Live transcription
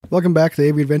Welcome back to the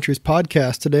Avery Adventures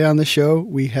podcast. Today on the show,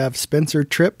 we have Spencer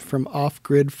Tripp from Off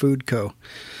Grid Food Co.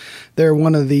 They're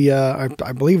one of the,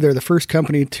 I believe they're the first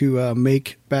company to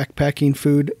make backpacking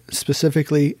food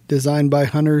specifically designed by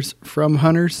hunters from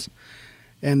hunters.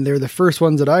 And they're the first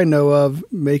ones that I know of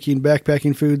making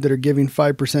backpacking food that are giving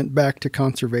 5% back to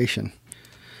conservation.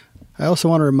 I also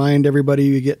want to remind everybody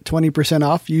you get 20%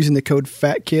 off using the code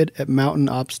FATKID at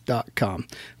mountainops.com.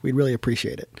 We'd really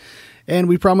appreciate it. And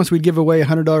we promised we'd give away a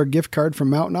 $100 gift card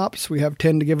from Mountain Ops. We have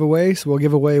 10 to give away, so we'll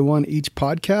give away one each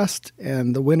podcast.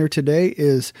 And the winner today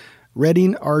is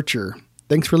Redding Archer.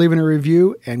 Thanks for leaving a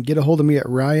review, and get a hold of me at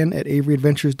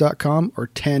ryan@averyadventures.com or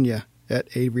Tanya at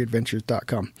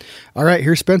averyadventures.com. All right,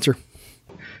 here's Spencer.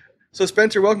 So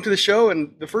Spencer, welcome to the show.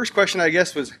 And the first question, I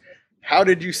guess, was how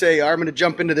did you say, I'm going to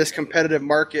jump into this competitive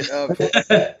market of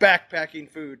backpacking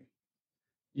food?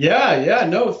 Yeah.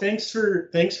 No, thanks for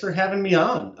having me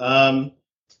on.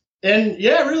 And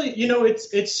yeah, really,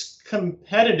 it's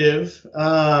competitive.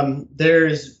 I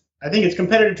think it's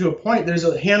competitive to a point. There's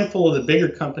a handful of the bigger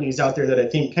companies out there that I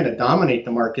think kind of dominate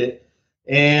the market.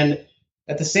 And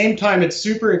at the same time, it's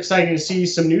super exciting to see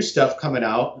some new stuff coming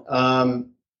out.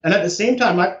 And at the same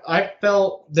time, I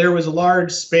felt there was a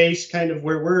large space kind of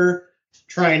where we're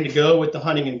trying to go with the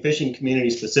hunting and fishing community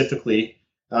specifically.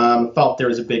 Felt there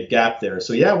was a big gap there.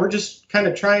 So yeah, we're just kind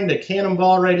of trying to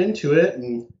cannonball right into it,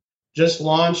 and just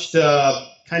launched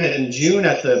kind of in June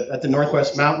at the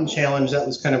Northwest Mountain Challenge. That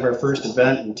was kind of our first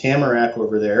event in Tamarack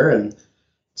over there, and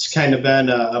it's kind of been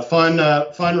a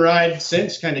fun ride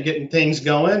since, kind of getting things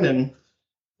going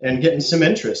and getting some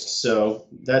interest. So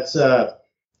that's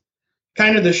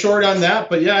kind of the short on that.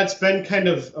 But yeah, it's been kind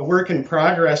of a work in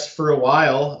progress for a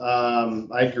while.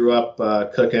 I grew up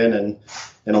cooking and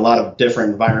in a lot of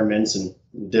different environments and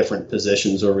different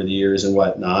positions over the years and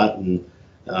whatnot. And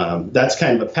that's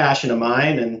kind of a passion of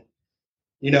mine. And,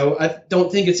 I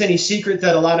don't think it's any secret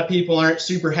that a lot of people aren't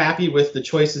super happy with the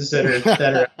choices that are out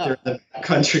there in the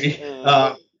country.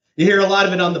 You hear a lot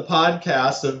of it on the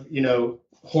podcast of,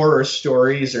 horror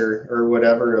stories or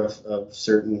whatever of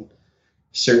certain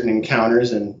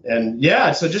encounters. And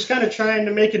yeah, so just kind of trying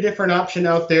to make a different option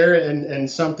out there and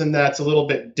something that's a little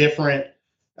bit different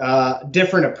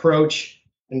approach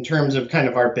in terms of kind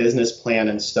of our business plan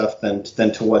and stuff than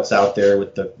to what's out there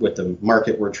with the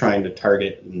market we're trying to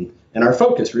target and our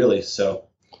focus really. So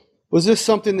was this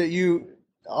something that you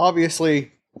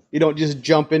obviously don't just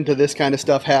jump into this kind of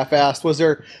stuff half-assed? Was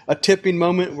there a tipping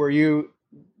moment where you're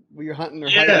hunting or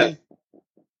hunting?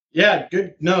 Yeah,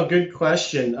 good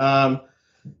question.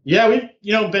 Yeah,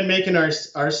 we've been making our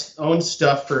own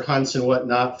stuff for hunts and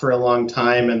whatnot for a long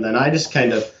time, and then I just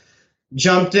kind of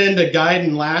jumped into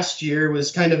guiding last year.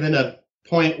 Was kind of in a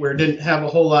point where didn't have a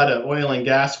whole lot of oil and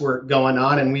gas work going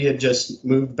on, and we had just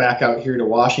moved back out here to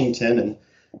Washington and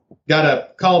got a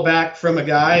call back from a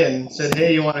guy and said,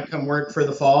 hey, you want to come work for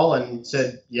the fall? And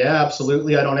said, yeah,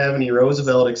 absolutely. I don't have any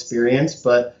Roosevelt experience,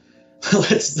 but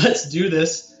let's do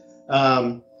this.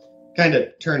 Kind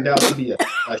of turned out to be a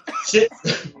shit.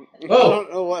 Oh, I don't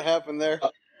know what happened there.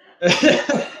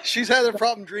 She's had a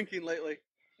problem drinking lately.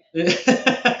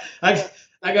 I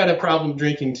got a problem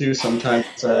drinking too sometimes.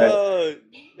 It's all right.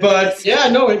 But yeah,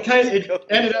 no, it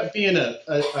ended up being a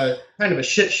kind of a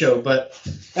shit show, but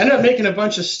I ended up making a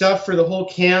bunch of stuff for the whole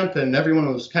camp, and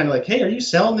everyone was kind of like, hey, are you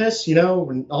selling this?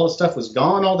 When all the stuff was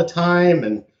gone all the time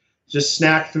and just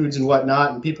snack foods and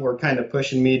whatnot, and people were kind of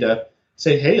pushing me to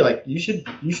say, hey, like you should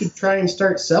try and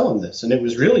start selling this. And it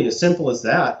was really as simple as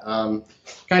that.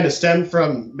 Kind of stemmed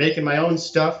from making my own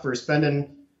stuff for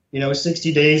spending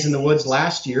 60 days in the woods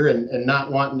last year and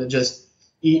not wanting to just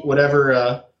eat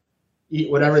whatever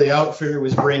the outfitter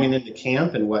was bringing into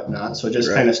camp and whatnot. So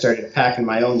just kind of started packing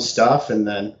my own stuff, and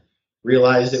then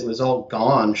realized it was all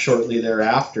gone shortly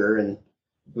thereafter, and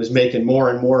was making more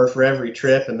and more for every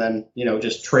trip. And then,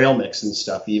 just trail mix and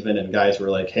stuff even. And guys were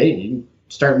like, hey, you can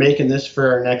start making this for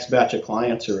our next batch of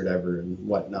clients or whatever and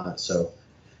whatnot. So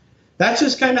that's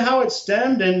just kind of how it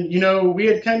stemmed. And, we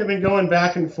had kind of been going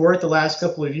back and forth the last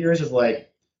couple of years of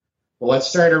like, well, let's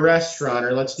start a restaurant,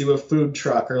 or let's do a food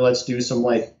truck, or let's do some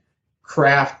like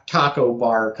craft taco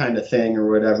bar kind of thing or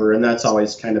whatever. And that's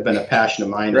always kind of been a passion of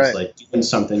mine. It's like doing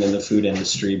something in the food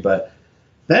industry. But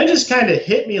then it just kind of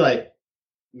hit me like,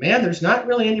 man, there's not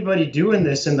really anybody doing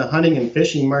this in the hunting and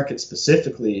fishing market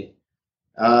specifically.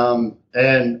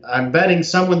 And I'm betting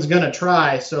someone's going to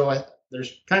try. So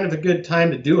there's kind of a good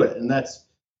time to do it. And that's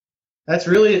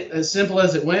really as simple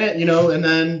as it went, and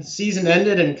then season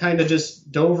ended and kind of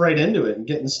just dove right into it and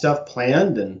getting stuff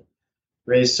planned and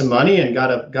raised some money and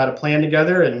got a plan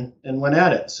together and went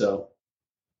at it. So.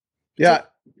 Yeah.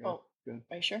 Oh,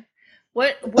 are you sure?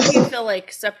 What do you feel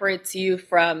like separates you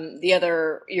from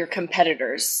your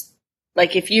competitors?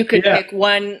 Like if you could pick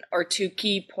one or two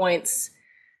key points,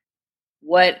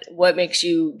 what makes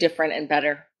you different and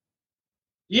better?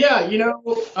 Yeah,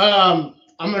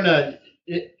 I'm gonna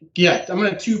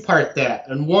two-part that,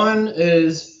 and one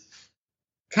is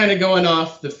kind of going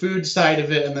off the food side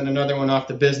of it, and then another one off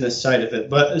the business side of it.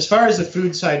 But as far as the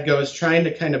food side goes, trying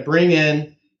to kind of bring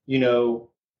in,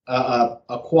 a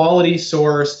quality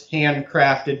sourced,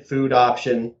 handcrafted food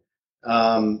option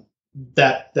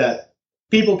that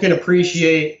people can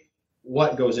appreciate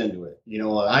what goes into it.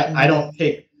 I don't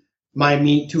take my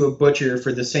meat to a butcher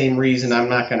for the same reason. I'm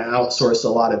not going to outsource a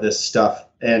lot of this stuff,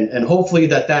 and hopefully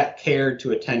that care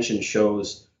to attention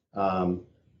shows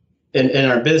in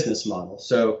our business model.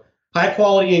 So high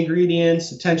quality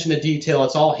ingredients, attention to detail.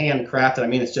 It's all handcrafted. I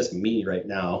mean, it's just me right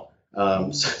now.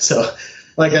 So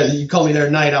like you called me the other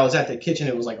night, I was at the kitchen.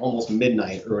 It was like almost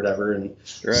midnight or whatever, and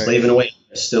slaving away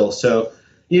still. So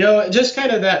just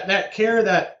kind of that care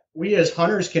that we as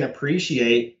hunters can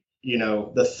appreciate.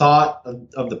 The thought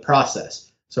of the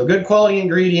process. So good quality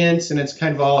ingredients, and it's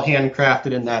kind of all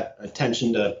handcrafted in that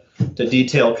attention to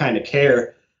detail kind of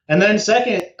care. And then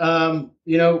second,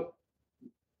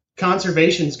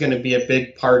 conservation is going to be a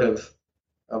big part of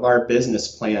our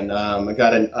business plan. I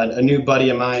got a new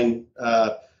buddy of mine,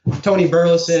 Tony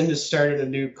Burleson, just started a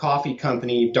new coffee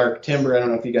company, Dark Timber. I don't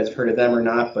know if you guys have heard of them or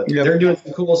not, but they're doing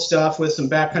some cool stuff with some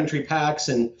backcountry packs,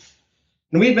 and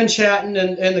we've been chatting,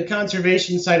 and the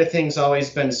conservation side of things always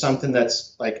been something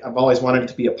that's like I've always wanted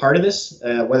to be a part of this,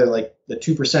 whether like the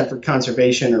 2% for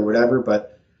conservation or whatever.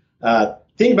 But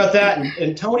think about that,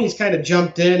 and Tony's kind of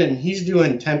jumped in, and he's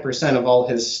doing 10% of all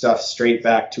his stuff straight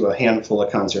back to a handful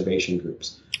of conservation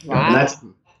groups. Wow, and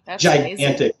that's gigantic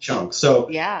amazing chunk. So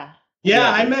yeah,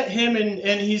 I met him,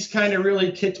 and he's kind of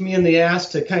really kicked me in the ass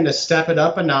to kind of step it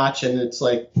up a notch. And it's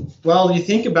like, well, you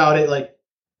think about it, like.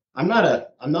 I'm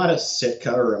not a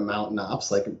Sitka or a Mountain Ops.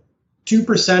 Like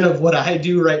 2% of what I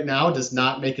do right now does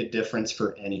not make a difference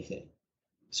for anything.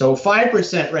 So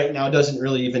 5% right now doesn't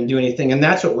really even do anything. And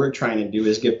that's what we're trying to do,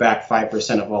 is get back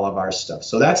 5% of all of our stuff.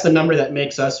 So that's the number that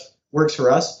works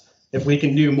for us. If we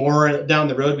can do more down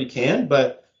the road, we can.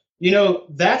 But,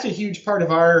 that's a huge part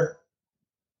of our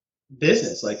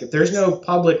business. Like if there's no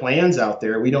public lands out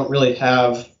there, we don't really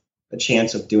have a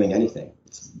chance of doing anything.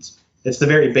 It's the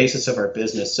very basis of our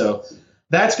business. So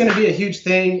that's going to be a huge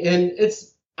thing. And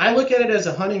I look at it as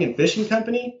a hunting and fishing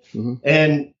company. Mm-hmm.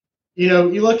 And,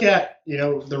 you look at,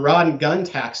 the rod and gun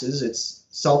taxes, it's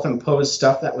self-imposed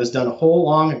stuff that was done a whole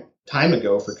long time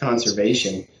ago for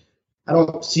conservation. I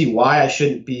don't see why I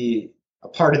shouldn't be a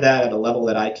part of that at a level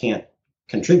that I can't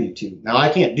contribute to. Now, I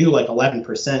can't do like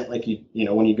 11% like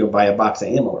when you go buy a box of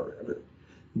ammo or whatever.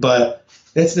 But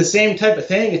it's the same type of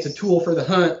thing. It's a tool for the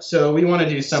hunt. So we want to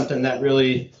do something that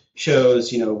really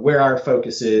shows, where our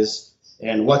focus is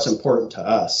and what's important to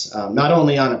us. Not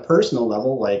only on a personal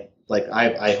level, like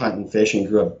I hunt and fish and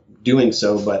grew up doing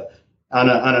so, but on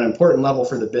an important level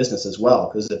for the business as well.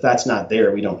 Because if that's not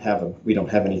there, we don't have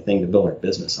anything to build our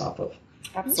business off of.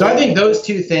 Absolutely. So I think those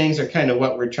two things are kind of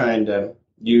what we're trying to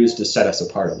use to set us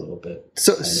apart a little bit.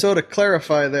 So to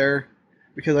clarify there,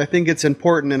 because I think it's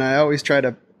important, and I always try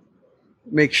to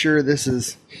make sure this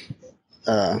is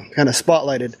kind of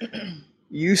spotlighted.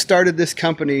 You started this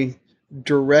company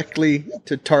directly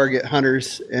to target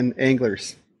hunters and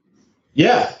anglers.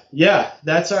 Yeah.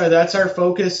 That's our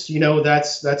focus.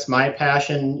 That's my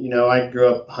passion. I grew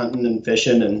up hunting and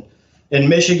fishing and in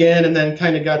Michigan, and then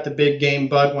kind of got the big game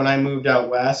bug when I moved out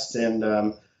west,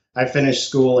 and I finished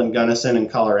school in Gunnison in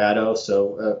Colorado.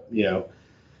 So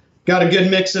got a good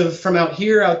mix of from out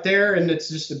here, out there, and it's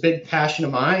just a big passion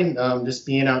of mine, just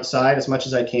being outside as much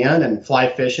as I can and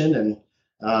fly fishing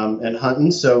and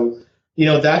hunting. So,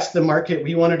 that's the market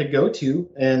we wanted to go to.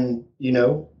 And,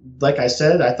 like I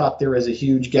said, I thought there was a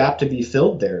huge gap to be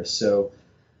filled there. So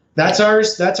that's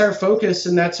our focus,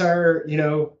 and that's our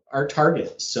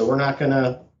target. So we're not going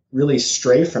to really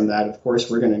stray from that. Of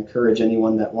course, we're going to encourage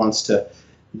anyone that wants to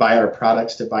buy our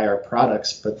products to buy our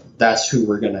products, but that's who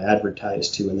we're going to advertise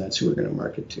to, and that's who we're going to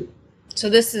market to. So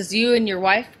this is you and your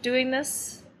wife doing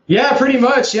this? Yeah, pretty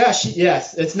much. Yeah,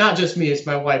 yes. It's not just me; it's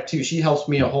my wife too. She helps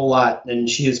me a whole lot, and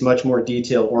she is much more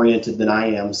detail oriented than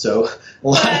I am. So a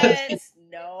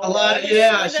lot.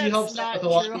 Yeah, she helps out with a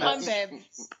lot.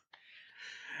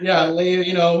 Yeah,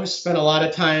 we spent a lot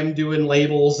of time doing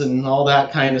labels and all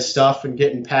that kind of stuff and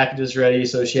getting packages ready.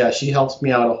 So she helps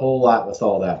me out a whole lot with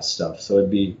all that stuff. So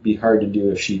it'd be hard to do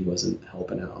if she wasn't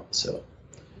helping out. So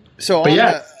So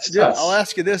I'll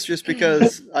ask you this just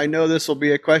because I know this will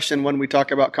be a question when we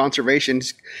talk about conservation,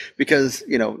 because,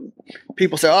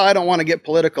 people say, oh, I don't want to get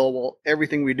political. Well,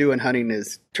 everything we do in hunting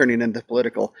is turning into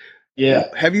political. Yeah.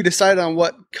 Have you decided on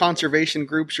what conservation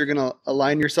groups you're going to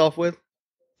align yourself with?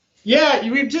 Yeah,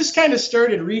 we've just kind of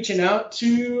started reaching out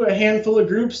to a handful of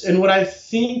groups. And what I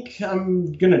think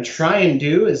I'm going to try and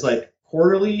do is like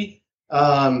quarterly,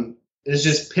 is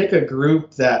just pick a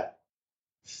group that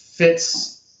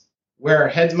fits where our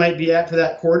heads might be at for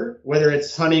that quarter, whether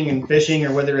it's hunting and fishing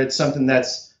or whether it's something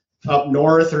that's up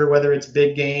north or whether it's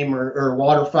big game or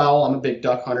waterfowl. I'm a big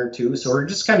duck hunter too. So we're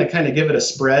just kind of give it a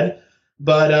spread.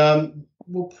 But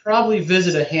we'll probably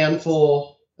visit a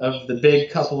handful of the big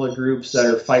couple of groups that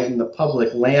are fighting the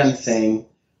public land thing.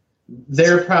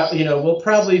 We'll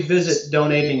probably visit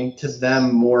donating to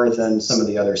them more than some of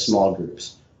the other small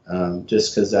groups,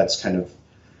 just because that's kind of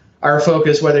our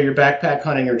focus. Whether you're backpack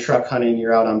hunting or truck hunting,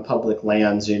 you're out on public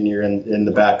lands and you're in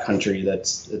the backcountry.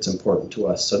 It's important to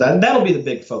us. So that'll be the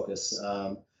big focus.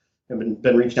 I've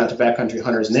been reaching out to backcountry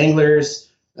hunters and anglers.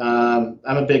 I'm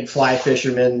a big fly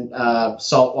fisherman.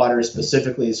 Saltwater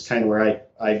specifically is kind of where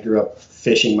I grew up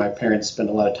fishing. My parents spent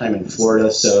a lot of time in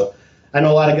Florida, so I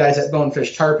know a lot of guys at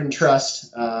Bonefish Tarpon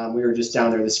Trust. We were just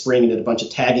down there this spring and did a bunch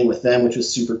of tagging with them, which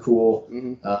was super cool.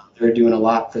 Mm-hmm. They're doing a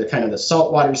lot for the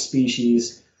saltwater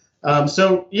species.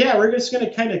 So yeah, we're just going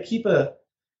to kind of keep a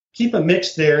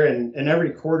mix there, and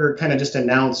every quarter kind of just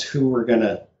announce who we're going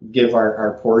to give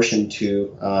our portion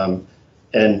to.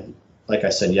 And like I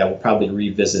said, yeah, we'll probably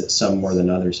revisit some more than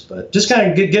others, but just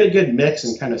kind of get a good mix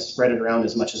and kind of spread it around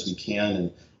as much as we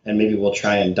can. And maybe we'll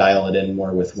try and dial it in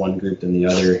more with one group than the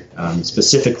other,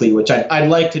 specifically, which I'd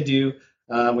like to do.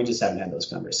 We just haven't had those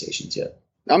conversations yet.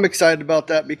 I'm excited about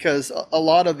that because a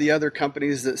lot of the other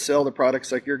companies that sell the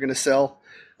products like you're going to sell,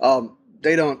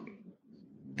 they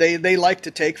like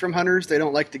to take from hunters. They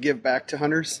don't like to give back to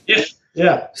hunters.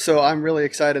 Yeah. So I'm really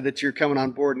excited that you're coming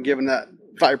on board and giving that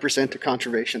 5% to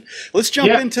conservation. Let's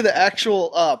jump into the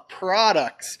actual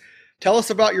products. Tell us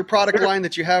about your product line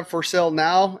that you have for sale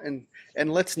now, and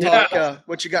let's talk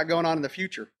what you got going on in the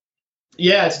future.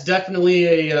 Yeah, it's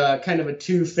definitely a kind of a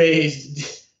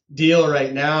two-phased deal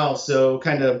right now. So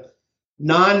kind of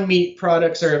non-meat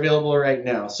products are available right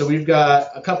now. So we've got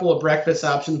a couple of breakfast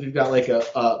options. We've got like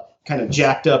a kind of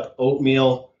jacked up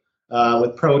oatmeal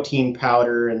with protein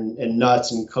powder and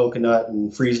nuts and coconut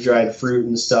and freeze-dried fruit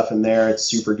and stuff in there. It's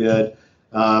super good.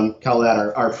 Call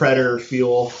that our Predator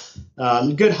fuel.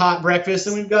 Good hot breakfast.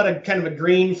 And we've got a kind of a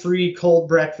grain-free cold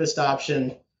breakfast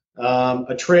option.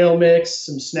 A trail mix,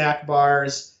 some snack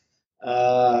bars.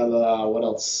 What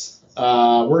else?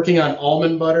 Working on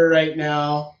almond butter right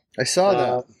now. I saw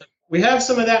that. We have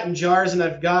some of that in jars, and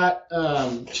I've got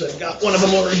one of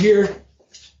them over here.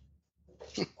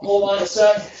 Hold on a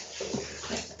sec.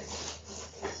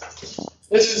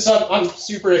 This is something I'm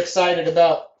super excited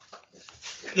about.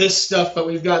 This stuff, but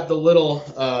we've got the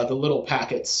little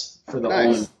packets for the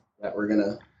almond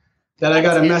that I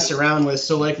gotta mess around with.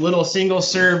 So like little single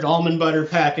served almond butter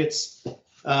packets,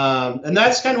 and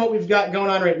that's kind of what we've got going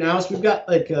on right now. So we've got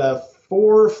like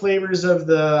 4 flavors of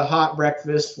the hot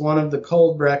breakfast, 1 of the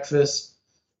cold breakfast,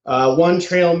 1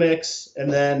 trail mix,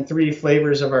 and then 3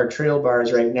 flavors of our trail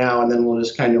bars right now. And then we'll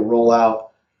just kind of roll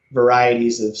out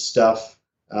varieties of stuff,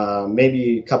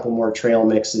 maybe a couple more trail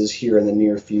mixes here in the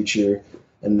near future.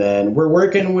 And then we're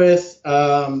working with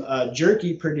a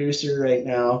jerky producer right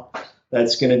now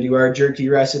that's going to do our jerky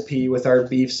recipe with our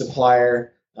beef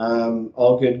supplier,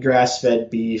 All Good grass-fed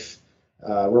beef.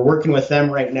 We're working with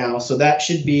them right now, so that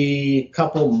should be a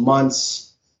couple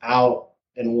months out,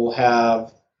 and we'll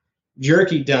have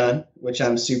jerky done, which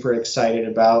I'm super excited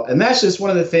about. And that's just one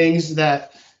of the things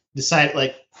that decide,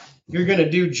 like, if you're going to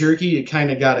do jerky, you kind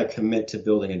of got to commit to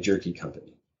building a jerky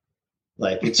company.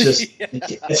 Like, it's just,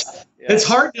 it's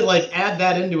hard to like add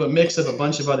that into a mix of a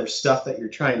bunch of other stuff that you're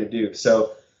trying to do.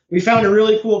 So we found a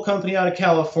really cool company out of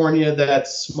California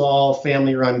that's small,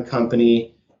 family-run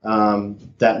company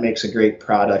that makes a great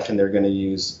product, and they're going to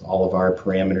use all of our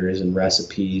parameters and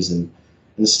recipes and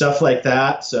stuff like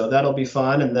that. So that'll be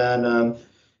fun. And then,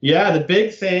 the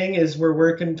big thing is we're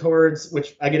working towards,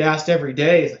 which I get asked every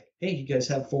day, is like, hey, you guys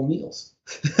have full meals?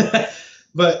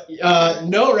 But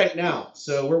no, right now.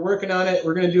 So we're working on it.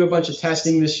 We're going to do a bunch of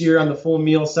testing this year on the full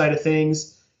meal side of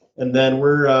things. And then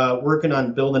we're working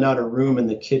on building out a room in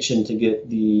the kitchen to get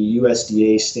the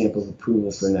USDA stamp of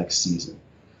approval for next season.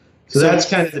 So that's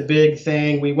kind of the big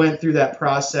thing. We went through that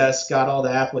process, got all the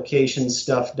application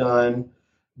stuff done,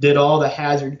 did all the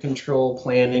hazard control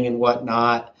planning and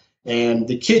whatnot. And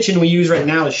the kitchen we use right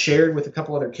now is shared with a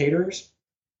couple other caterers.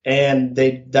 and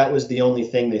that was the only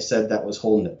thing they said that was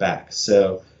holding it back.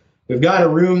 So we've got a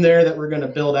room there that we're going to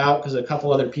build out because a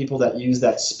couple other people that use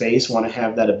that space want to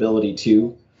have that ability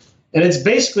too. And it's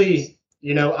basically,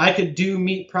 I could do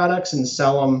meat products and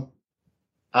sell them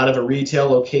out of a retail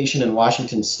location in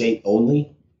Washington State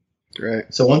only. Right.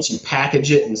 So once you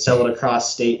package it and sell it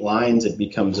across state lines, it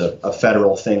becomes a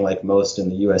federal thing like most, and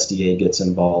the USDA gets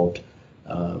involved,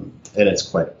 and it's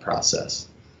quite a process.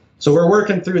 So we're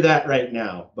working through that right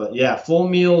now. But yeah, full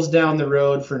meals down the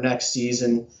road for next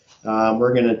season.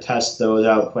 We're going to test those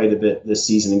out quite a bit this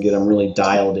season and get them really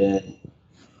dialed in.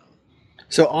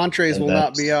 So entrees will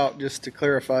not be out, just to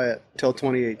clarify it, till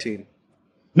 2018.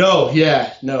 No,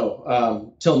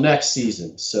 till next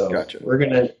season. So gotcha. We're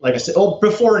going to, like I said,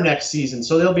 before next season.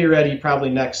 So they'll be ready probably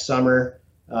next summer,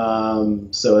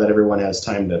 so that everyone has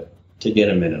time to get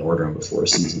them in and order them before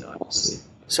season, obviously.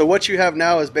 So what you have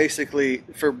now is basically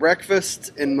for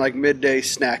breakfast and like midday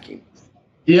snacking.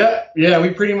 Yeah, we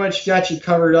pretty much got you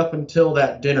covered up until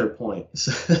that dinner point.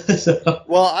 So.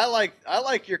 Well, I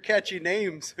like your catchy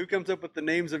names. Who comes up with the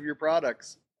names of your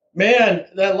products? Man,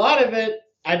 a lot of it,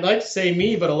 I'd like to say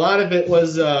me, but a lot of it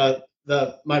was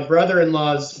my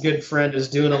brother-in-law's good friend is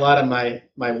doing a lot of my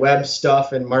web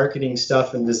stuff and marketing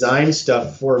stuff and design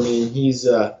stuff for me. And he's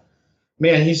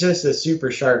just a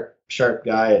super sharp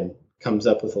guy and comes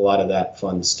up with a lot of that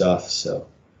fun stuff. So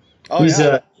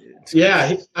I'd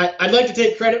like to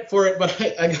take credit for it, but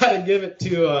I got to give it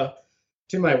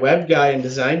to my web guy and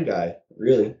design guy,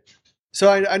 really. So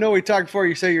I know we talked before.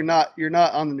 You say you're not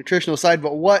on the nutritional side,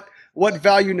 but what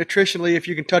value nutritionally, if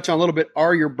you can touch on a little bit,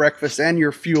 are your breakfasts and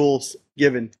your fuels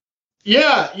given?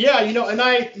 Yeah, and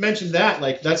I mentioned that,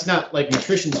 like, that's not, like,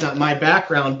 nutrition's not my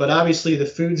background, but obviously the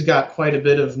food's got quite a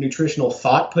bit of nutritional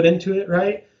thought put into it,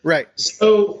 right? Right.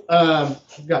 So,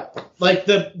 we've got, like,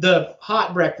 the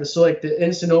hot breakfast, so, like, the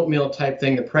instant oatmeal type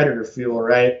thing, the Predator Fuel,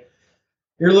 right?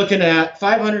 You're looking at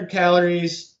 500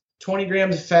 calories, 20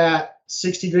 grams of fat,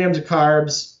 60 grams of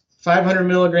carbs, 500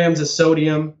 milligrams of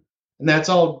sodium, and that's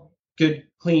all good,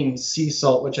 clean sea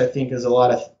salt, which I think is a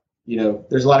lot of,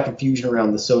 there's a lot of confusion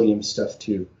around the sodium stuff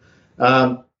too.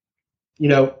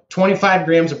 25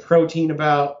 grams of protein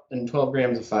and 12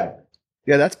 grams of fiber.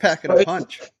 Yeah, that's packing a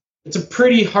punch. It's a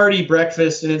pretty hearty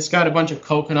breakfast, and it's got a bunch of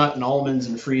coconut and almonds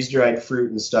and freeze-dried fruit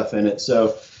and stuff in it.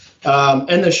 So,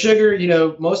 and the sugar,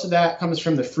 most of that comes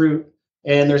from the fruit,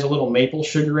 and there's a little maple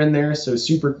sugar in there. So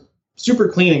super, super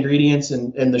clean ingredients,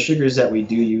 and the sugars that we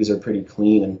do use are pretty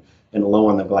clean and low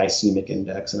on the glycemic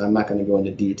index. And I'm not going to go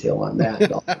into detail on that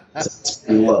at all. It's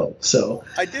pretty low. So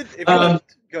I did. Go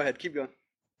ahead, keep going.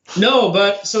 No,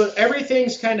 but so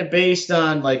everything's kind of based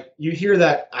on, like, you hear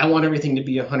that I want everything to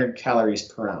be 100 calories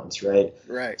per ounce, right?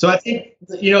 Right. So I think,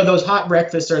 those hot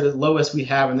breakfasts are the lowest we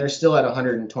have, and they're still at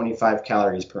 125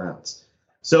 calories per ounce.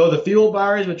 So the fuel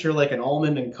bars, which are like an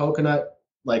almond and coconut,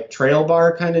 like trail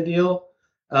bar kind of deal,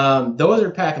 those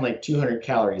are packing like 200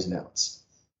 calories an ounce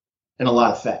and a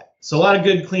lot of fat. So a lot of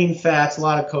good, clean fats, a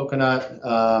lot of coconut,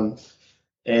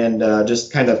 and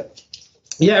just kind of,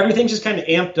 everything's just kind of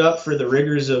amped up for the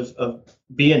rigors of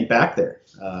being back there,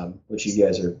 which you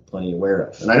guys are plenty aware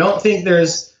of. And I don't think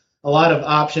there's a lot of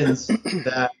options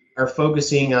that are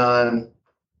focusing on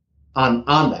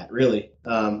that, really.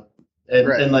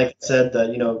 Right. And like I said,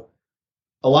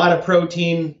 a lot of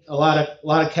protein, a lot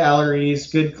of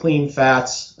calories, good, clean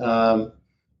fats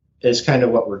is kind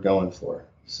of what we're going for.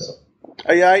 So.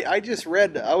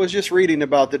 I was just reading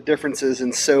about the differences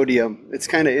in sodium. It's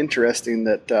kind of interesting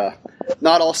that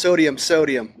not all sodium.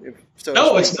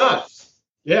 No, it's not.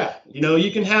 Yeah.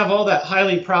 You can have all that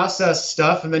highly processed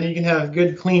stuff, and then you can have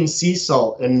good, clean sea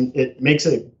salt, and it makes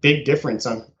a big difference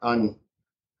on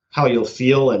how you'll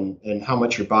feel and how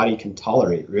much your body can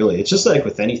tolerate, really. It's just like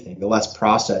with anything. The less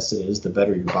processed it is, the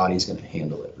better your body's going to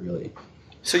handle it, really.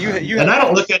 So and I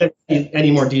don't look at it in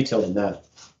any more detail than that.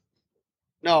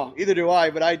 No, either do I.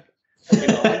 But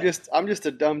I'm just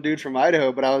a dumb dude from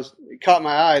Idaho. But it caught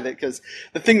my eye because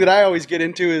the thing that I always get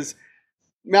into is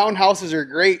mountain houses are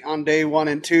great on day 1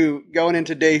 and 2. Going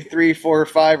into day 3, 4, or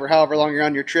 5, or however long you're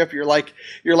on your trip, you're like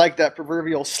that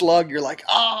proverbial slug. You're like,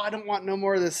 I don't want no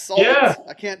more of this salt. Yeah.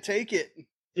 I can't take it.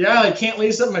 Yeah, I can't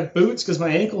lace up my boots because my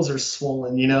ankles are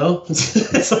swollen.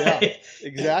 It's like,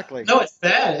 exactly. No, it's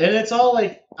bad, and it's all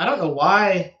like, I don't know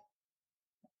why.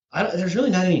 There's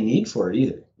really not any need for it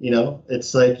either.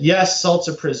 It's like, yes, salt's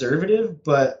a preservative,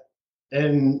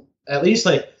 and at least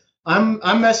like I'm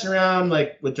messing around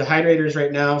like with dehydrators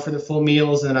right now for the full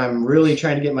meals, and I'm really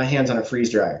trying to get my hands on a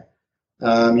freeze dryer.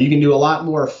 You can do a lot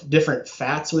more different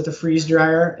fats with a freeze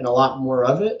dryer and a lot more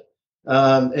of it.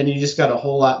 And you just got a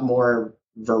whole lot more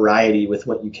variety with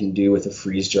what you can do with a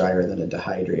freeze dryer than a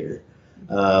dehydrator.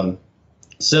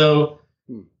 So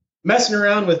messing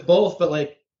around with both, but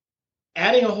like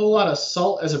adding a whole lot of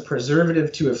salt as a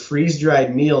preservative to a freeze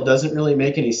dried meal doesn't really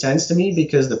make any sense to me,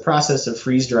 because the process of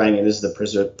freeze drying it is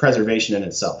the preservation in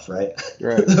itself, right?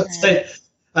 Right. It's like,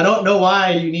 I don't know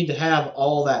why you need to have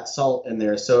all that salt in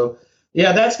there. So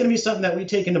yeah, that's going to be something that we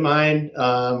take into mind,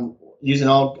 using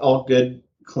all good,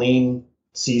 clean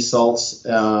sea salts,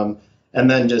 and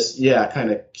then just,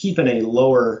 kind of keeping a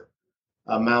lower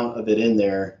amount of it in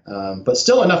there, but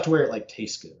still enough to where it like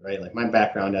tastes good, right? Like my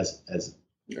background as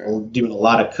doing a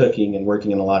lot of cooking and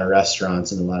working in a lot of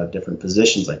restaurants and a lot of different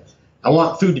positions, like I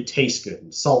want food to taste good,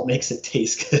 and salt makes it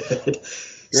taste good.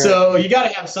 Right. So you got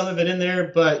to have some of it in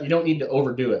there, but you don't need to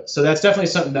overdo it. So that's definitely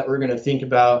something that we're going to think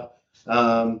about.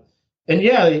 And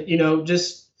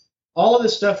just all of the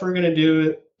stuff we're going to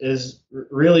do is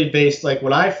really based, like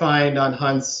what I find on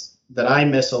hunts that I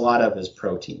miss a lot of is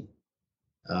protein,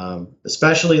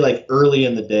 especially like early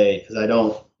in the day, because I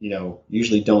don't,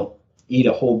 usually don't eat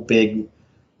a whole big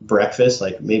breakfast.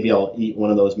 Like maybe I'll eat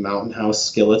one of those Mountain House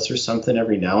skillets or something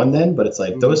every now and then, but it's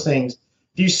like those things,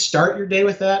 if you start your day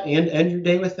with that and end your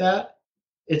day with that,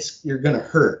 you're going to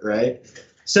hurt, right?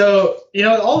 So,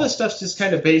 all this stuff's just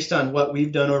kind of based on what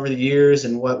we've done over the years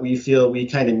and what we feel we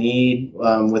kind of need,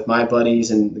 with my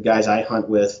buddies and the guys I hunt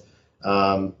with.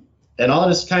 And I'll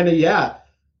just kind of,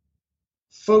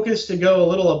 focus to go a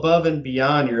little above and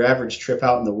beyond your average trip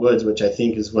out in the woods, which I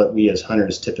think is what we as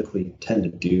hunters typically tend to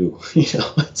do.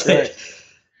 It's like,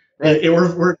 right.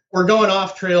 We're going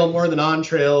off trail more than on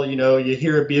trail. You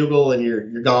hear a bugle and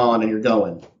you're gone and you're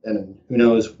going, and who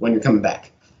knows when you're coming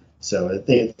back. So I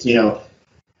think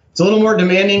it's a little more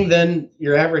demanding than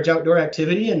your average outdoor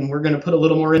activity, and we're going to put a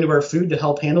little more into our food to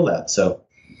help handle that. So,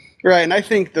 right, and I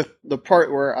think the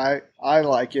part where I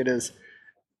like it is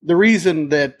the reason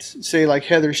that, say, like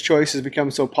Heather's Choice has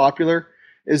become so popular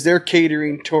is they're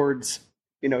catering towards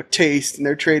taste, and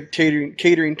they're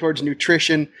catering towards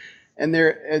nutrition.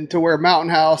 And to where Mountain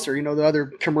House or the other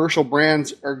commercial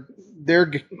brands are,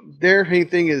 their main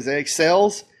thing is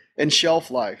sales and shelf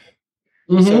life.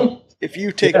 Mm-hmm. So if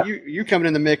you take you coming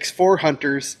in the mix for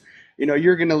hunters,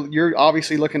 you're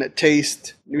obviously looking at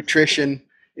taste, nutrition,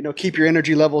 keep your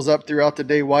energy levels up throughout the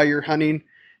day while you're hunting,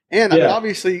 and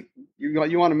obviously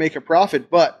you want to make a profit,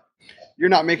 but you're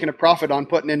not making a profit on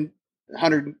putting in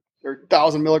 100 or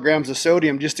 1,000 milligrams of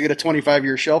sodium just to get a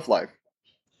 25-year shelf life.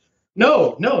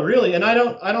 No, really. And I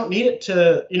don't need it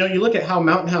to, you look at how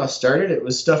Mountain House started. It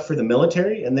was stuff for the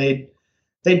military, and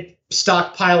they'd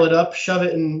stockpile it up, shove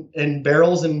it in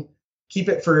barrels, and keep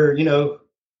it for,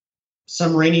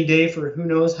 some rainy day for who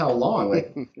knows how long.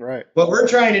 Like, right. What we're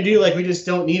trying to do, like, we just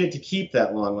don't need it to keep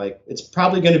that long. Like, it's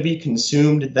probably going to be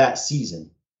consumed that season.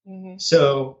 Mm-hmm.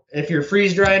 So if you're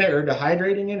freeze drying it or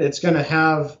dehydrating it, it's going to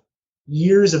have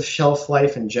years of shelf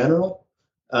life in general.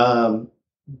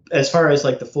 As far as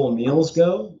like the full meals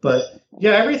go, but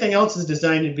everything else is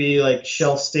designed to be like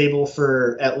shelf stable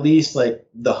for at least like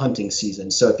the hunting season.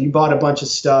 So if you bought a bunch of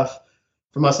stuff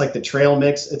from us, like the trail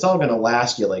mix, it's all going to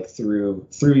last you like through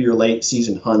your late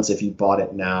season hunts if you bought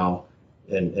it now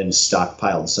and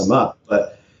stockpiled some up.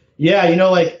 But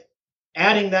like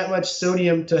adding that much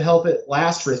sodium to help it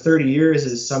last for 30 years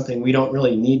is something we don't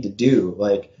really need to do.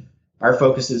 Like our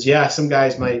focus is, some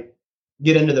guys might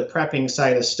get into the prepping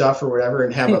side of stuff or whatever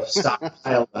and have a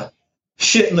stockpile of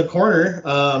shit in the corner.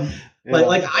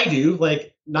 Like I do,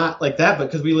 like not like that, but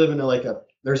because we live in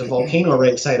there's a volcano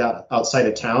right outside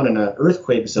of town and an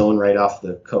earthquake zone right off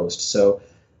the coast. So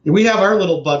we have our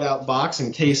little bug out box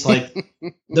in case like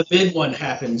the big one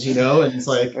happens, and it's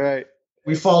like, right.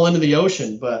 We fall into the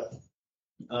ocean, but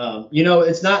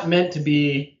it's not meant to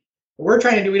be, what we're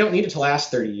trying to do, we don't need it to last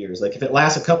 30 years. Like if it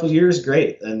lasts a couple years,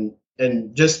 great. And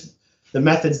just the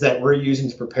methods that we're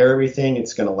using to prepare everything,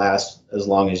 it's going to last as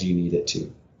long as you need it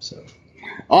to. So,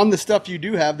 on the stuff you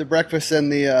do have, the breakfast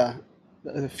and the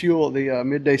fuel, the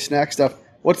midday snack stuff,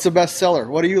 what's the best seller?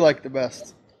 What do you like the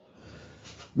best?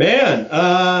 Man,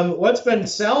 what's been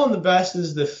selling the best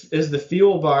is the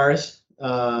fuel bars,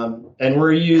 and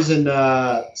we're using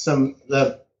the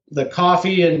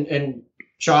coffee and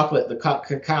chocolate, the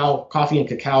coffee and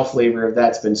cacao flavor of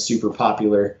that's been super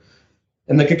popular.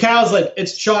 And the cacao is like,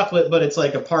 it's chocolate, but it's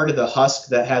like a part of the husk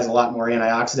that has a lot more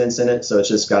antioxidants in it. So it's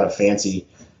just got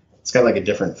it's got like a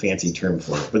different fancy term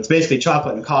for it. But it's basically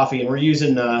chocolate and coffee. And we're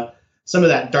using some of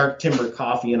that dark timber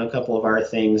coffee in a couple of our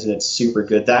things, and it's super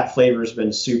good. That flavor's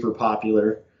been super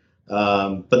popular.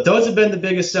 But those have been the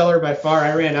biggest seller by far.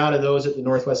 I ran out of those at the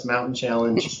Northwest Mountain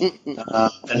Challenge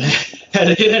and had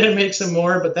to get in and make some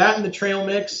more. But that and the trail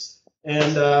mix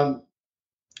and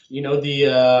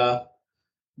The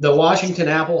Washington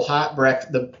apple hot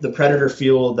breakfast, the Predator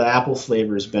Fuel, the apple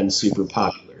flavor has been super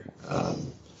popular.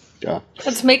 Yeah.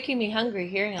 It's making me hungry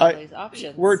hearing all these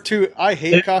options. I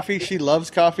hate coffee. She loves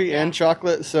coffee and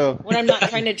chocolate. So when I'm not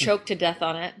trying to choke to death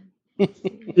on it.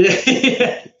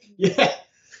 Yeah.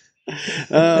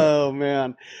 Oh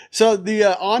man. So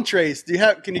the entrees,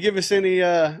 can you give us any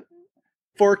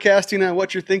forecasting on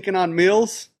what you're thinking on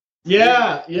meals?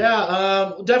 Yeah.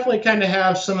 We'll definitely kind of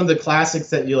have some of the classics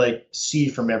that you like see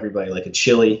from everybody, like a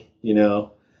chili,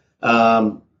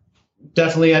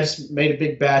 Definitely, I just made a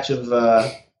big batch of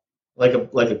like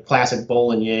a classic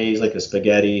bolognese, like a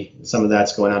spaghetti. Some of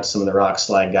that's going out to some of the Rock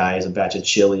Slide guys, a batch of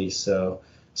chili. So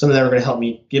some of them are going to help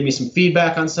me give me some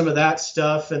feedback on some of that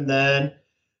stuff. And then,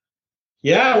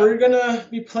 we're going to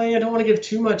be playing. I don't want to give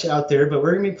too much out there, but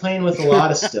we're going to be playing with a lot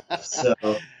of stuff. So,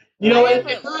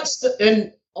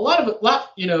 and a lot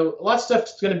of stuff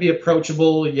is going to be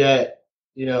approachable, yet,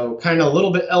 kind of a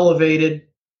little bit elevated.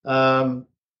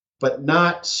 But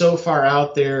not so far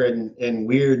out there and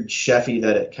weird chefy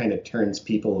that it kind of turns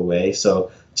people away.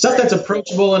 So stuff that's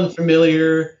approachable and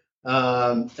familiar,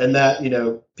 and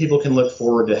that, people can look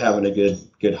forward to having a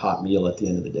good hot meal at the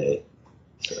end of the day.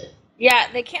 So. Yeah,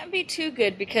 they can't be too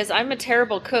good because I'm a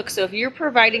terrible cook. So if you're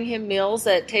providing him meals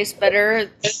that taste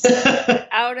better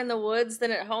out in the woods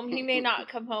than at home, he may not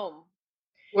come home.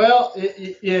 Well,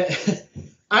 yeah.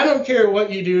 I don't care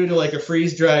what you do to like a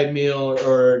freeze-dried meal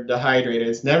or dehydrated.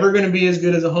 It's never going to be as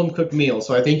good as a home-cooked meal,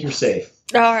 so I think you're safe.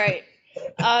 All right.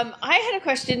 I had a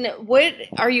question. What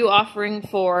are you offering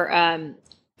for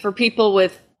people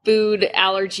with food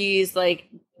allergies? Like,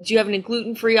 do you have any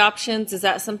gluten-free options? Is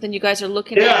that something you guys are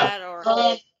looking at?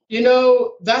 Or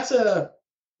it's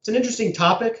an interesting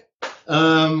topic.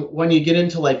 When you get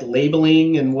into like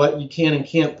labeling and what you can and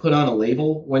can't put on a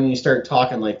label, when you start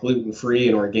talking like gluten-free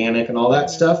and organic and all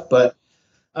that stuff. But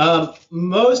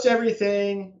most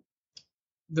everything,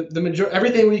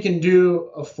 everything we can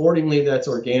do affordingly that's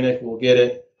organic, we'll get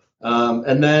it.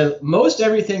 And then most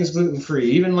everything's gluten-free.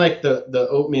 Even like the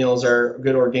oatmeals are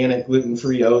good organic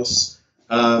gluten-free oats.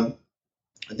 I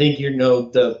think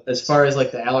as far as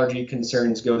like the allergy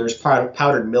concerns go, there's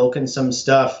powdered milk and some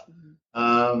stuff.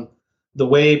 The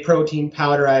whey protein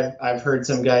powder, I've heard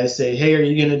some guys say, hey, are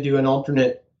you going to do an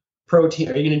alternate protein?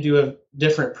 Are you going to do a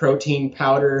different protein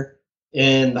powder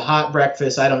in the hot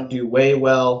breakfast? I don't do whey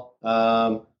well.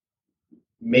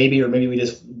 Maybe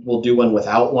we'll do one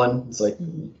without one. It's like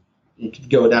you could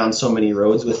go down so many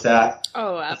roads with that.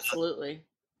 Oh, absolutely.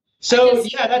 So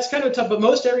that's kind of tough, but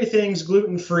most everything's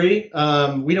gluten-free.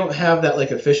 We don't have that like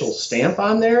official stamp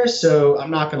on there, so I'm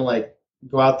not going to like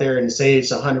go out there and say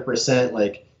it's 100%.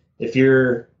 Like if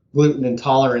you're gluten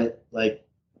intolerant, like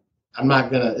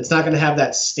it's not gonna have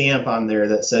that stamp on there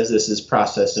that says this is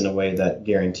processed in a way that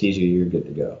guarantees you're good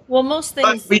to go. Well, most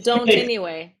things don't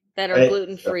anyway that are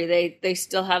gluten-free. They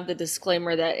still have the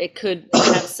disclaimer that it could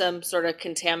have some sort of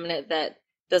contaminant that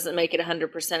doesn't make it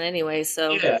 100% anyway.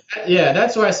 So yeah,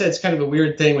 that's why I said it's kind of a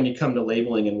weird thing when you come to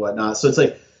labeling and whatnot. So it's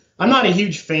like I'm not a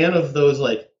huge fan of those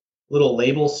like little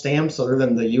label stamps other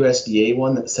than the USDA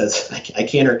one that says I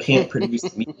can or can't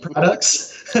produce meat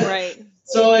products. Right.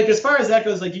 So like as far as that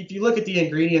goes, like if you look at the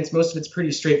ingredients, most of it's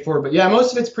pretty straightforward. But yeah,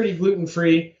 most of it's pretty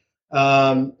gluten-free.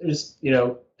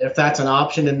 If that's an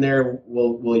option in there,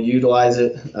 we'll utilize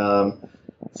it.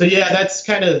 So yeah, that's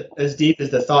kind of as deep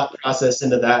as the thought process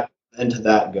into that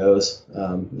goes,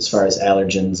 as far as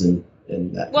allergens and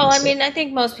that. Well, I mean, I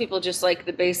think most people just like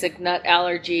the basic nut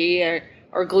allergy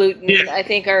or gluten, I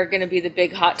think are going to be the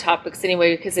big hot topics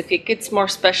anyway, because if it gets more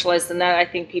specialized than that, I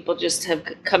think people just have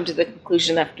come to the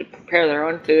conclusion they have to prepare their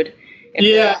own food.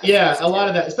 A lot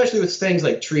of that, especially with things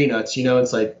like tree nuts,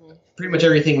 it's like pretty much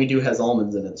everything we do has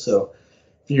almonds in it. So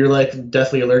if you're like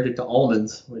deathly allergic to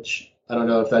almonds, which I don't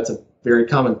know if that's a very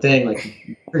common thing, like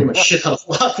you pretty much shit out of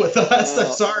luck with us.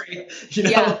 I'm sorry,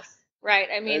 Yeah. Right.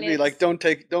 I mean, maybe like don't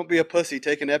be a pussy.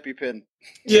 Take an EpiPen.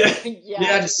 Yeah.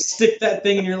 Just stick that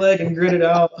thing in your leg and grit it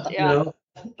out. Yeah.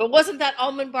 But wasn't that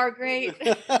almond bar great?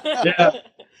 Yeah.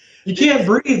 You can't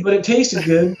breathe, but it tasted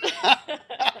good.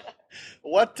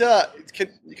 What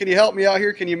can you help me out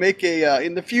here? Can you make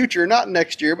in the future, not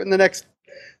next year, but in the next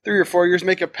 3 or 4 years,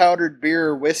 make a powdered beer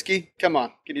or whiskey? Come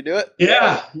on, can you do it?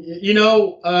 Yeah,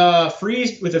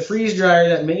 freeze with a freeze dryer,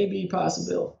 that may be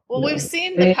possible. Well, we've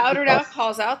seen the powdered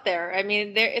alcohols out there. I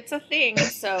mean, it's a thing.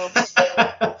 So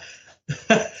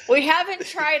we haven't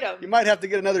tried them. You might have to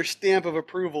get another stamp of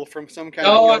approval from some kind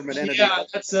of government entity. Yeah,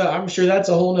 I'm sure that's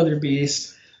a whole other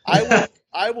beast.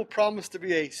 I will promise to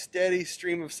be a steady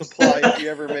stream of supply if you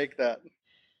ever make that.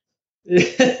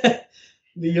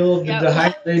 The old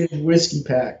dehydrated whiskey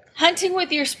pack. Hunting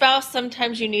with your spouse,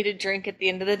 sometimes you need a drink at the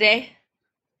end of the day.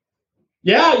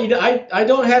 Yeah, I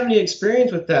don't have any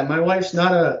experience with that. My wife's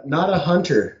not a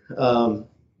hunter.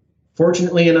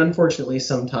 Fortunately and unfortunately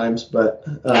sometimes, but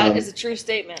that is a true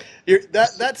statement.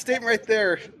 That statement right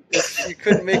there, you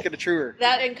couldn't make it a truer.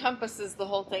 That encompasses the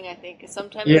whole thing, I think.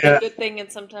 Sometimes it's a good thing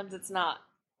and sometimes it's not.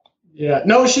 Yeah,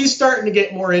 no, she's starting to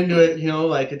get more into it.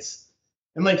 Like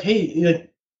I'm like, hey,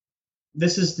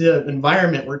 this is the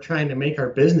environment we're trying to make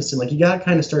our business in. Like, you got to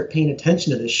kind of start paying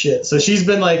attention to this shit. So she's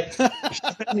been like,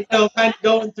 kind of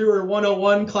going through her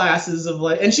 101 classes of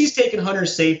like, and she's taken hunter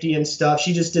safety and stuff.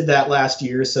 She just did that last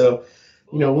year. So,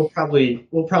 we'll probably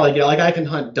get, like, I can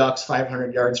hunt ducks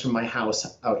 500 yards from my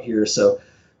house out here. So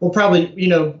we'll probably,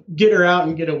 get her out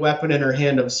and get a weapon in her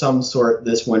hand of some sort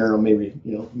this winter, or maybe,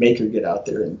 make her get out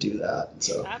there and do that.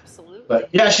 So absolutely. But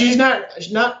yeah, she's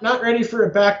not ready for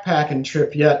a backpacking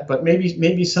trip yet, but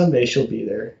maybe someday she'll be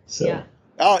there. So. Yeah.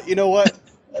 Oh, you know what?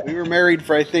 We were married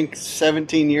for, I think,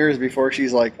 17 years before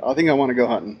she's like, I think I want to go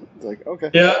hunting. It's like, okay.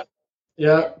 Yeah.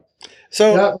 Yeah.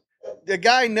 So the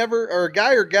guy or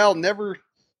gal never,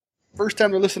 first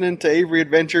time they're listening to Avery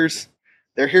Adventures,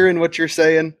 they're hearing what you're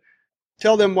saying.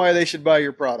 Tell them why they should buy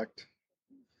your product.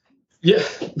 Yeah.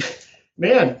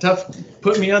 Man, tough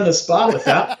putting me on the spot with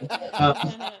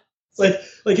that.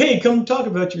 It's like, hey, come talk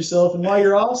about yourself and why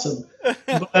you're awesome. But,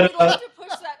 we'd like to push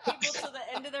that people to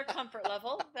the end of their comfort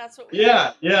level. That's what we do.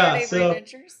 Yeah.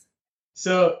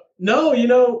 So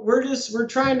no, we're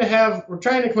trying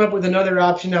to come up with another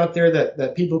option out there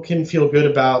that people can feel good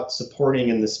about supporting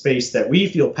in the space that we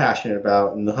feel passionate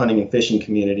about in the hunting and fishing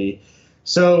community.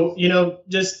 So,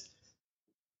 just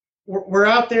we're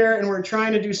out there and we're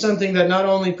trying to do something that not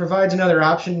only provides another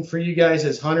option for you guys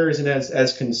as hunters and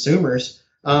as consumers,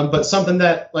 but something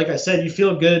that, like I said, you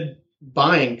feel good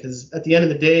buying, because at the end of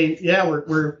the day,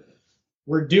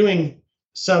 we're doing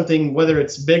something, whether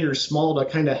it's big or small, to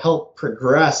kind of help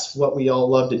progress what we all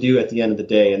love to do at the end of the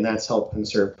day, and that's help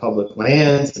conserve public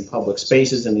lands and public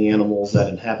spaces and the animals that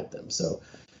inhabit them. So,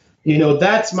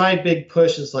 that's my big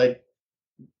push, is like,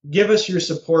 give us your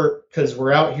support, because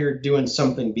we're out here doing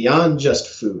something beyond just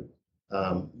food.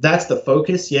 That's the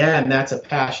focus, and that's a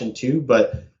passion too,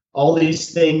 but all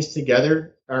these things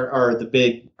together are the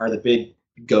big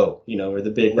go, or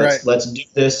the big let's do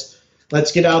this.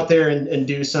 Let's get out there and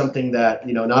do something that,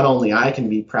 not only I can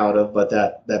be proud of, but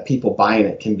that people buying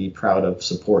it can be proud of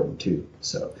supporting too.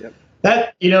 So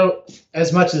that,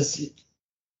 as much as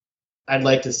I'd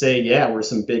like to say, we're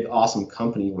some big, awesome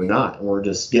company, we're not, and we're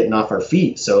just getting off our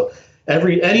feet. So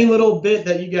any little bit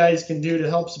that you guys can do to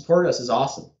help support us is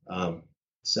awesome. I'm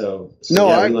for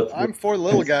the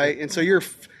little guy. And so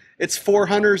it's for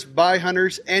hunters, by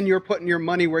hunters, and you're putting your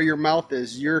money where your mouth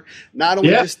is. You're not only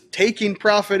just taking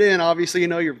profit in, obviously,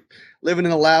 you're living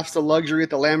in the laps of luxury at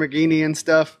the Lamborghini and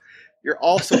stuff. You're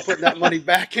also putting that money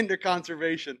back into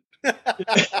conservation. Well,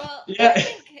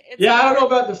 I don't know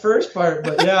about the first part,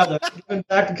 but giving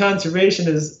back to conservation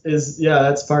is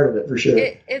that's part of it for sure.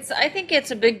 I think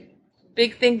it's a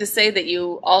big thing to say that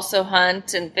you also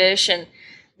hunt and fish, and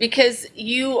because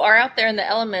you are out there in the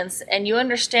elements and you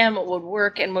understand what would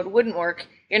work and what wouldn't work.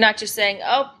 You're not just saying,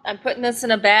 oh, I'm putting this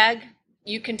in a bag,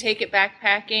 you can take it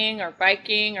backpacking or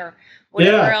biking or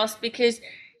whatever else, because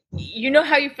you know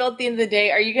how you feel at the end of the day.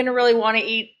 Are you going to really want to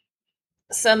eat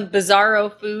some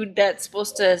bizarro food that's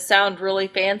supposed to sound really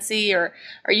fancy, or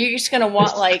are you just going to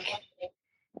want like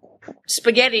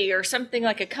spaghetti or something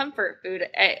like a comfort food?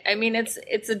 I mean,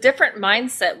 it's a different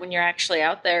mindset when you're actually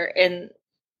out there in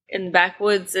the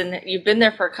backwoods and you've been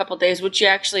there for a couple of days, which you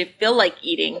actually feel like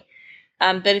eating.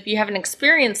 But if you haven't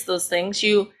experienced those things,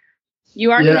 you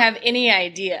aren't going to have any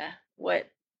idea what,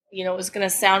 is going to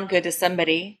sound good to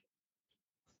somebody.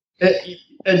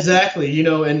 Exactly.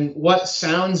 And what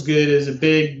sounds good is a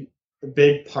big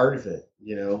part of it,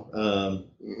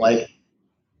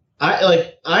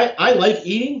 I like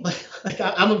eating.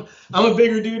 I'm a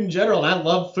bigger dude in general, and I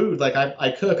love food. Like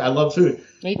I cook, I love food.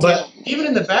 Me too. But even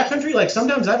in the backcountry, like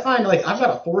sometimes I find like I've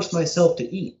got to force myself to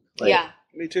eat. Like,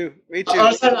 me too. All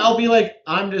of a sudden I'll be like,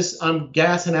 I'm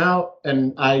gassing out,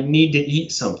 and I need to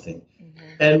eat something. Mm-hmm.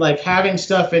 And like having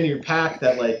stuff in your pack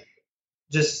that like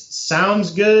just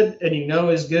sounds good and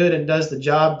is good and does the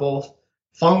job both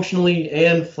functionally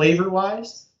and flavor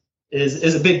wise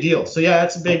is a big deal. So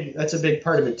that's a big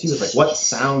part of it too. Is like what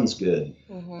sounds good.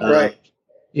 Mm-hmm. Right.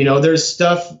 There's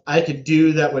stuff I could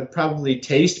do that would probably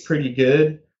taste pretty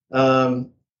good.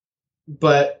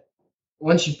 But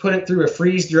once you put it through a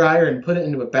freeze dryer and put it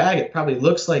into a bag, it probably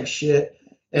looks like shit.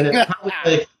 And it probably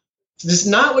like it's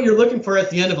not what you're looking for at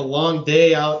the end of a long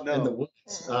day out in the woods.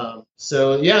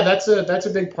 So that's a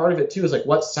big part of it too, is like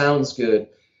what sounds good.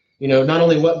 not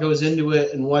only what goes into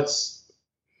it and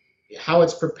how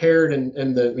it's prepared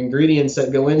and the ingredients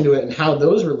that go into it and how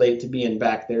those relate to being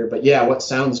back there. But yeah, what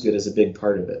sounds good is a big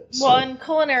part of it. So. Well, and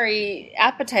culinary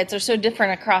appetites are so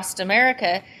different across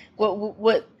America.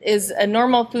 What is a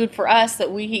normal food for us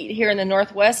that we eat here in the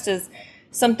Northwest is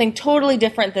something totally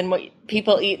different than what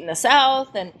people eat in the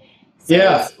South. And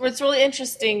so it's really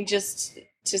interesting just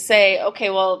to say, okay,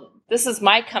 well, this is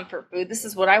my comfort food. This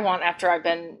is what I want after I've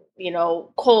been,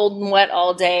 cold and wet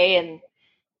all day.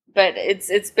 But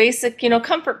it's basic,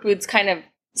 comfort foods kind of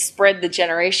spread the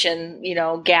generation,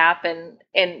 gap and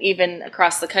even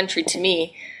across the country to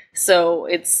me. So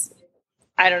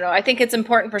I don't know. I think it's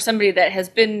important for somebody that has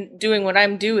been doing what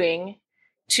I'm doing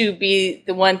to be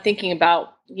the one thinking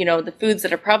about, the foods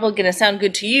that are probably going to sound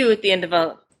good to you at the end of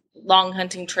a long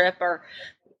hunting trip, or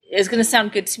is going to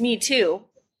sound good to me too.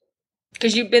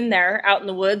 Because you've been there out in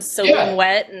the woods, soaking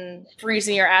wet and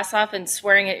freezing your ass off and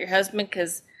swearing at your husband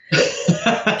because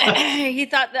he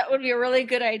thought that would be a really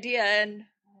good idea. And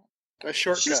a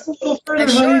shortcut. Just a little further, a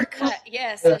shortcut.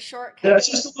 Yes, a shortcut. Yeah,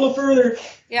 it's just a little further.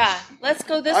 Yeah, let's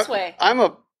go this way. I'm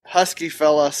a husky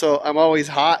fella, so I'm always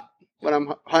hot when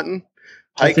I'm hunting,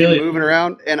 hiking, moving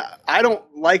around. And I don't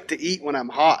like to eat when I'm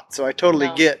hot, so I totally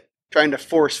get trying to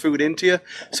force food into you.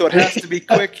 So it has to be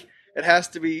quick. It has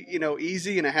to be,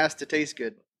 easy, and it has to taste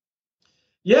good.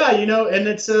 Yeah, and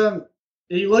it's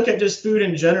you look at just food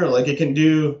in general, like it can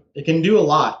do a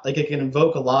lot. Like it can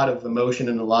invoke a lot of emotion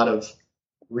and a lot of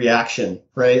reaction,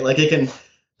 right? Like you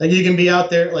can be out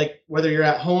there, like whether you're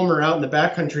at home or out in the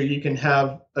backcountry, you can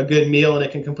have a good meal and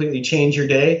it can completely change your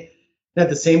day. And at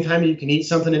the same time, you can eat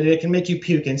something and it can make you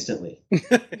puke instantly.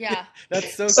 Yeah.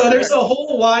 That's so correct. There's a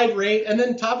whole wide range. And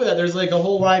then top of that, there's like a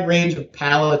whole wide range of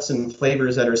palates and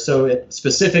flavors that are so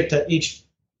specific to each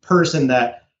person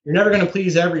that you're never going to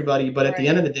please everybody. But at the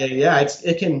end of the day,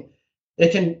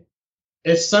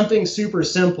 it's something super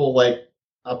simple, like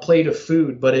a plate of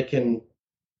food, but it can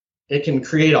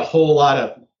create a whole lot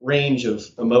of range of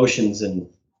emotions and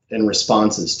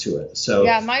responses to it. So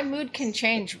yeah, my mood can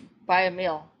change by a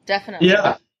meal. Definitely.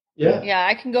 Yeah.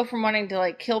 I can go from wanting to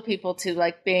like kill people to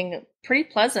like being pretty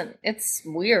pleasant. It's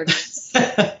weird.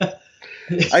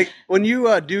 When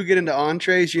you do get into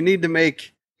entrees, you need to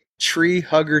make tree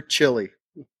hugger chili.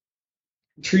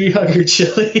 Tree hugger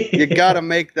chili. You got to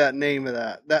make that name of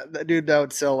that. That dude, that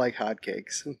would sell like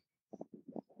hotcakes.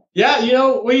 Yeah,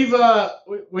 we've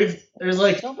there's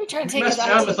like don't be trying to take messed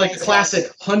around with like the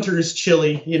classic hunter's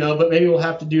chili, but maybe we'll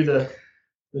have to do the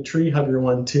tree hugger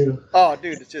one too. Oh,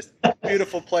 dude, it's just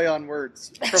beautiful play on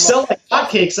words. Sell like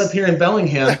hotcakes up here in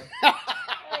Bellingham. Yeah,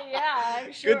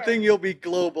 I'm sure. Good thing you'll be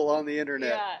global on the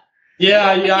internet. Yeah,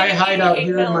 I hide out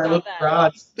here in my little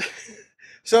garage.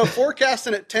 So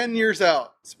forecasting it 10 years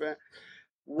out.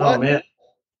 Oh man,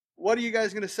 what are you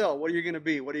guys going to sell? What are you going to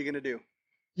be? What are you going to do?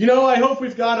 I hope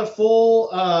we've got a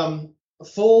full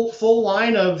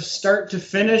line of start to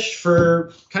finish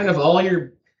for kind of all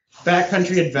your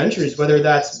backcountry adventures, whether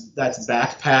that's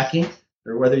backpacking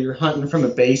or whether you're hunting from a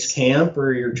base camp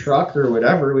or your truck or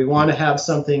whatever. We want to have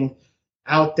something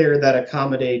out there that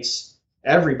accommodates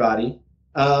everybody,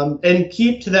 and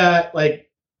keep to that,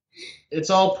 like it's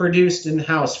all produced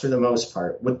in-house for the most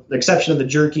part, with the exception of the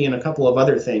jerky and a couple of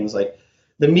other things. Like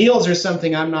the meals are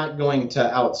something I'm not going to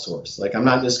outsource. Like I'm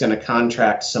not just going to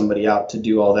contract somebody out to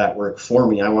do all that work for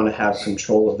me. I want to have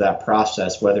control of that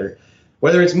process, whether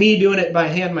it's me doing it by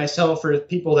hand myself or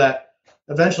people that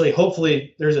eventually,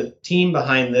 hopefully there's a team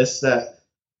behind this that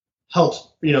helps,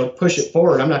 push it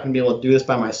forward. I'm not going to be able to do this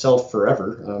by myself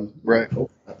forever. Right.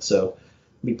 So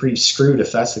I'd be pretty screwed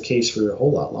if that's the case for a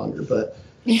whole lot longer, but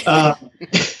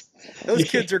those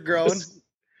kids are growing.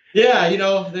 Yeah.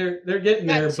 They're getting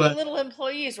there, but little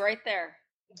employees right there.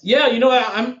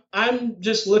 Yeah. I'm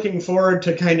just looking forward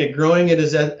to kind of growing it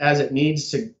as it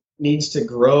needs to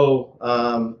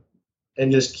grow.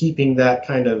 And just keeping that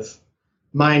kind of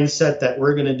mindset that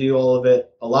we're going to do all of it,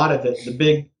 a lot of it.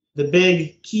 The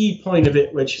big key point of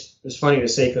it, which is funny to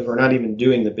say because we're not even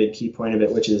doing the big key point of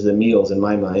it, which is the meals in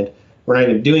my mind. We're not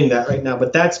even doing that right now,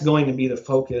 but that's going to be the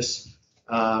focus.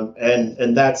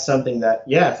 And that's something that,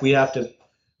 if we have to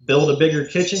build a bigger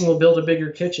kitchen, we'll build a bigger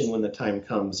kitchen when the time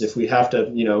comes. If we have to,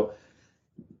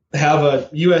 have a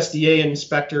USDA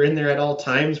inspector in there at all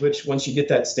times, which once you get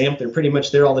that stamp, they're pretty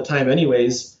much there all the time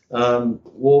anyways.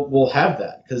 We'll have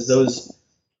that because those,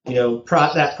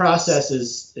 that process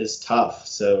is tough.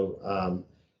 So,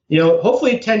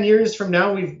 hopefully 10 years from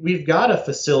now, we've got a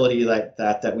facility like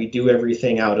that we do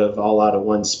everything out of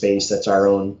one space. That's our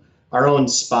own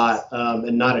spot,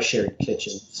 and not a shared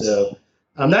kitchen. So,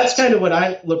 that's kind of what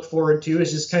I look forward to,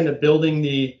 is just kind of building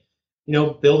the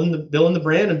building the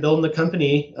brand and building the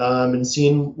company, and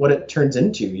seeing what it turns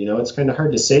into. It's kind of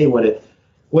hard to say what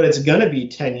it's going to be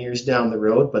 10 years down the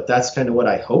road, but that's kind of what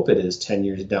I hope it is 10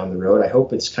 years down the road. I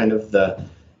hope it's kind of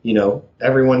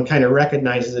everyone kind of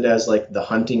recognizes it as like the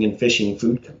hunting and fishing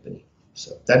food company.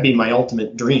 So that'd be my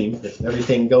ultimate dream. If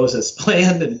everything goes as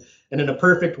planned and in a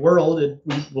perfect world, it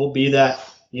will be that,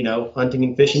 hunting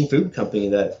and fishing food company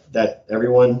that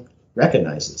everyone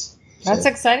recognizes. That's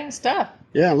exciting stuff.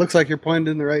 Yeah, it looks like you're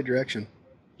pointed in the right direction.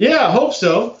 Yeah, I hope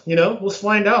so. We'll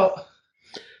find out.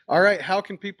 All right. How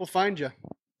can people find you?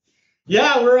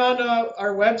 Yeah, we're on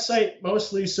our website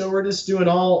mostly. So we're just doing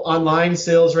all online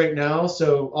sales right now.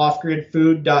 So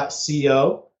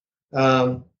offgridfood.co,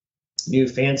 new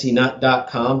fancy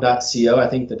nut.com.co. I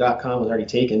think the .com was already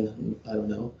taken. I don't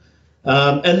know.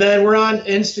 And then we're on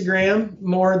Instagram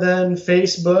more than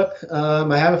Facebook.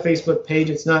 I have a Facebook page.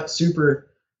 It's not super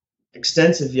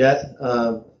extensive yet.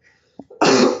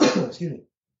 Excuse me.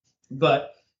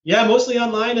 But yeah, mostly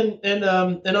online and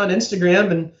on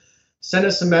Instagram, and send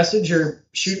us a message or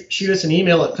shoot us an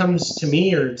email. It comes to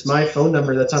me, or it's my phone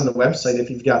number that's on the website if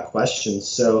you've got questions.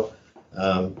 So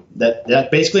that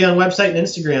basically on website and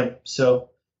Instagram. So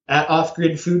at Off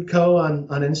Grid Food Co. on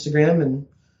Instagram and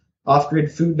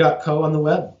offgridfood.co on the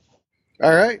web.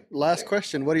 All right. Last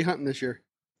question. What are you hunting this year?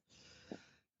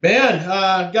 Man,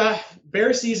 got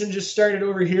bear season just started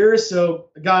over here. So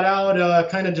I got out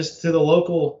kind of just to the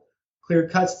local clear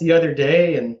cuts the other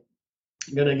day, and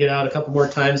I'm going to get out a couple more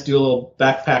times, do a little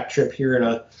backpack trip here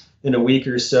in a week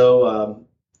or so.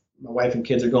 My wife and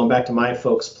kids are going back to my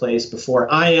folks' place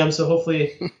before I am. So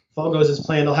hopefully if all goes as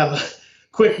planned, I'll have a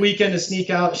quick weekend to sneak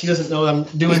out. She doesn't know I'm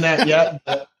doing that yet.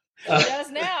 But, she does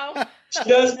now. She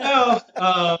does now.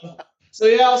 So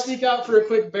yeah, I'll sneak out for a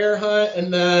quick bear hunt,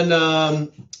 and then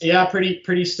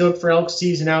pretty stoked for elk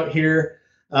season out here.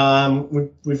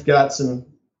 We've got some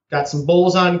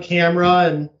bulls on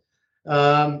camera,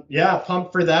 and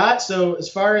pumped for that. So as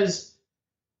far as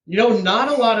not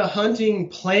a lot of hunting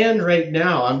planned right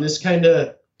now. I'm just kind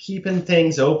of keeping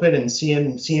things open and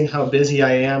seeing how busy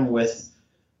I am with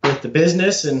the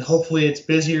business, and hopefully it's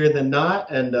busier than not.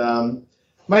 And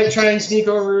might try and sneak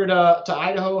over to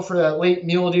Idaho for that late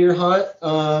mule deer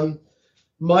hunt.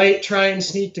 Might try and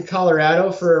sneak to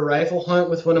Colorado for a rifle hunt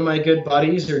with one of my good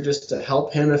buddies, or just to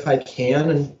help him if I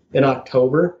can in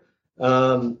October.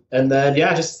 And then,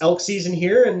 just elk season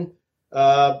here, and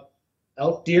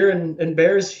elk, deer, and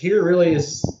bears here really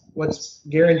is what's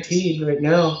guaranteed right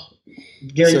now.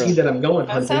 Guaranteed that I'm going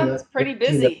hunting. That sounds pretty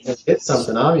busy. It's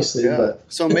something, obviously. Yeah. But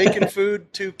so making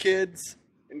food, 2 kids,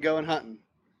 and going hunting.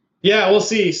 Yeah, we'll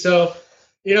see. So,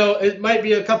 it might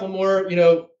be a couple more,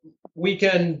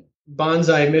 weekend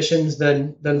bonsai missions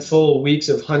than full weeks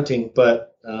of hunting,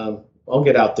 but I'll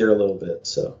get out there a little bit.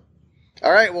 So.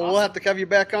 All right. Well, We'll have to have you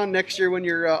back on next year when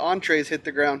your entrees hit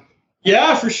the ground.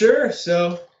 Yeah, for sure.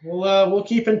 So we'll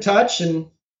keep in touch, and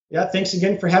thanks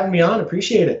again for having me on.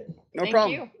 Appreciate it. No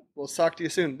problem. We'll talk to you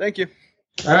soon. Thank you.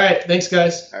 All right. Thanks,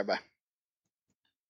 guys. All right. Bye.